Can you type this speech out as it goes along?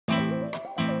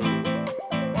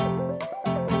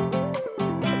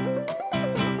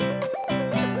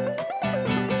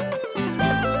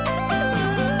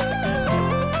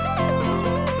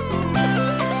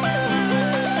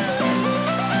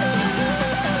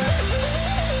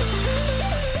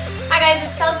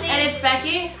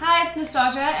Becky. Hi, it's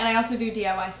Nastazsa, and I also do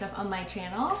DIY stuff on my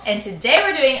channel. And today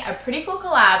we're doing a pretty cool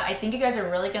collab. I think you guys are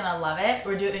really gonna love it.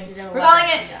 We're calling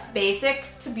it basic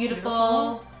to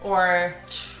beautiful, or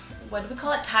what do we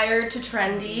call it? Tired to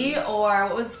trendy, or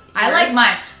what was yours? I like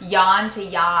mine. Yawn to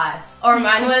yas. Or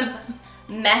mine was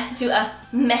meh to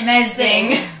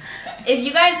messing. If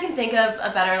you guys can think of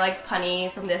a better like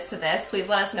punny from this to this, please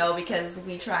let us know, because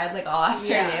we tried like all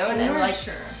afternoon and we're like,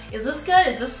 is this good?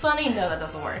 Is this funny? No, that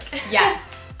doesn't work. Yeah.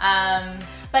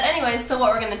 But anyways, so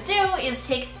what we're gonna do is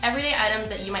take everyday items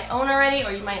that you might own already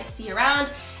or you might see around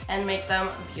and make them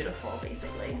beautiful,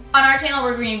 basically. On our channel,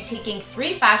 we're going to be taking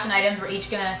 3 fashion items. We're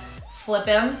each gonna flip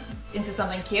them into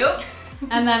something cute.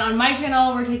 And then on my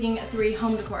channel, we're taking 3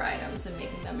 home decor items and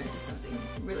making them into something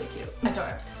really cute.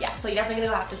 Adorbs. Yeah, so you're definitely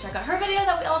gonna have to check out her video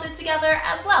that we all did together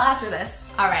as well after this.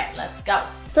 All right, let's go.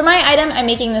 For my item, I'm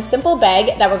making this simple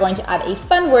bag that we're going to add a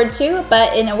fun word to,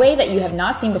 but in a way that you have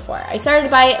not seen before. I started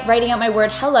by writing out my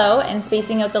word hello and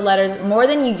spacing out the letters more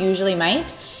than you usually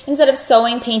might. Instead of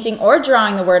sewing, painting, or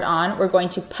drawing the word on, we're going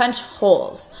to punch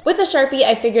holes. With a Sharpie,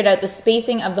 I figured out the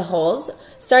spacing of the holes.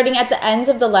 Starting at the ends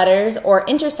of the letters or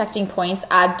intersecting points,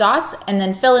 add dots and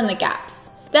then fill in the gaps.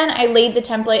 Then I laid the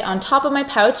template on top of my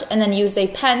pouch and then used a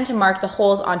pen to mark the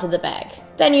holes onto the bag.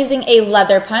 Then using a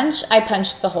leather punch, I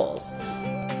punched the holes.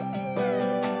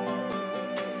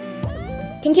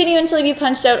 Continue until you've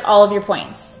punched out all of your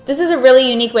points. This is a really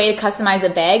unique way to customize a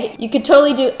bag. You could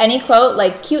totally do any quote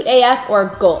like cute AF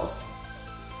or goals.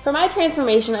 For my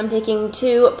transformation, I'm taking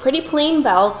 2 pretty plain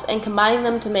belts and combining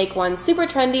them to make one super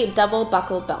trendy double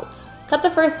buckle belt. Cut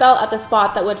the first belt at the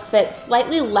spot that would fit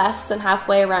slightly less than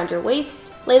halfway around your waist.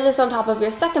 Lay this on top of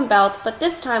your second belt, but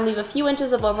this time leave a few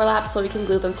inches of overlap so we can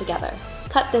glue them together.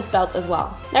 Cut this belt as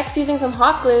well. Next, using some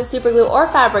hot glue, super glue, or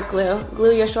fabric glue,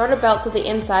 glue your shorter belt to the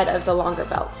inside of the longer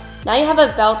belt. Now you have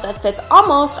a belt that fits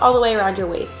almost all the way around your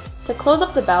waist. To close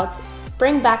up the belt,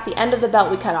 bring back the end of the belt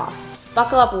we cut off.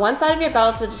 Buckle up one side of your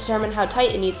belt to determine how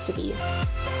tight it needs to be.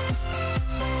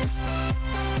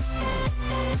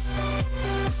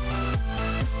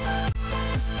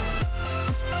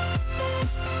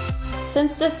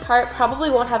 Since this part probably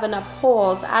won't have enough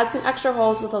holes, add some extra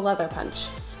holes with a leather punch.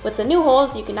 With the new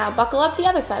holes, you can now buckle up the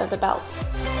other side of the belt.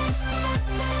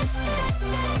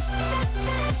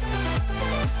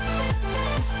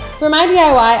 For my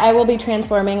DIY, I will be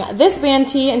transforming this band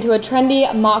tee into a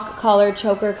trendy mock collar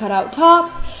choker cutout top.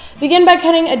 Begin by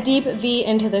cutting a deep V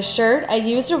into the shirt. I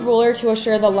used a ruler to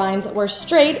assure the lines were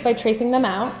straight by tracing them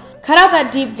out. Cut out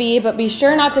that deep V, but be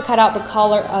sure not to cut out the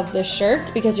collar of the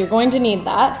shirt because you're going to need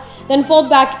that. Then fold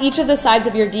back each of the sides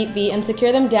of your deep V and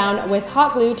secure them down with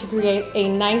hot glue to create a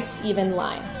nice even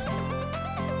line.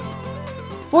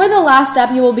 For the last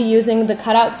step, you will be using the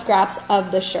cutout scraps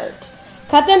of the shirt.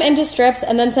 Cut them into strips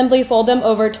and then simply fold them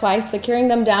over twice, securing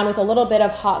them down with a little bit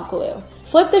of hot glue.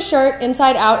 Flip the shirt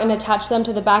inside out and attach them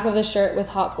to the back of the shirt with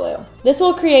hot glue. This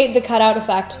will create the cutout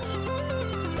effect.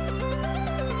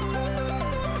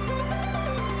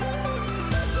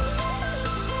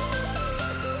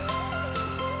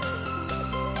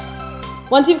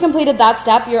 Once you've completed that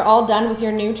step, you're all done with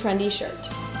your new trendy shirt.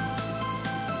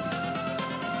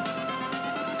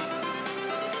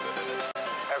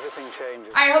 Everything changes.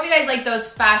 All right, I hope you guys like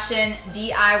those fashion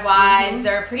DIYs.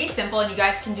 They're pretty simple and you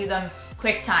guys can do them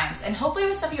quick times. And hopefully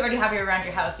with stuff you already have around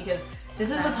your house, because this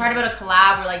is what's hard about a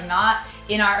collab. We're like not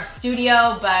in our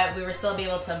studio, but we were still be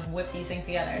able to whip these things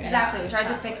together. Exactly. We tried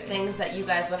to pick things that you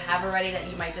guys would have already that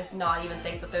you might just not even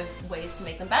think that there's ways to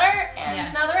make them better,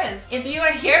 and now there is. If you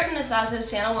are here from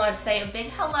Nastazsa's channel, we wanted to say a big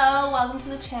hello, welcome to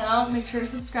the channel. Make sure to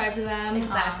subscribe to them.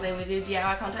 Exactly. We do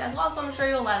DIY content as well, so I'm sure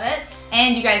you'll love it.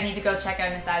 And you guys need to go check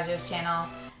out Nastazsa's channel.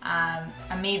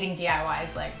 Amazing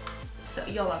DIYs, like. So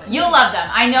you'll love it. You'll love them.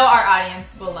 I know our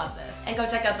audience will love this. And go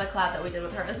check out the collab that we did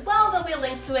with her as well. There'll be a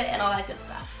link to it and all that good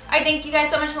stuff. Alright, thank you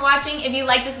guys so much for watching. If you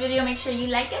like this video, make sure you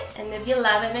like it. And if you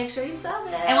love it, make sure you sub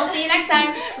it. And we'll see you next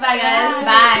time. Bye guys.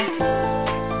 Bye.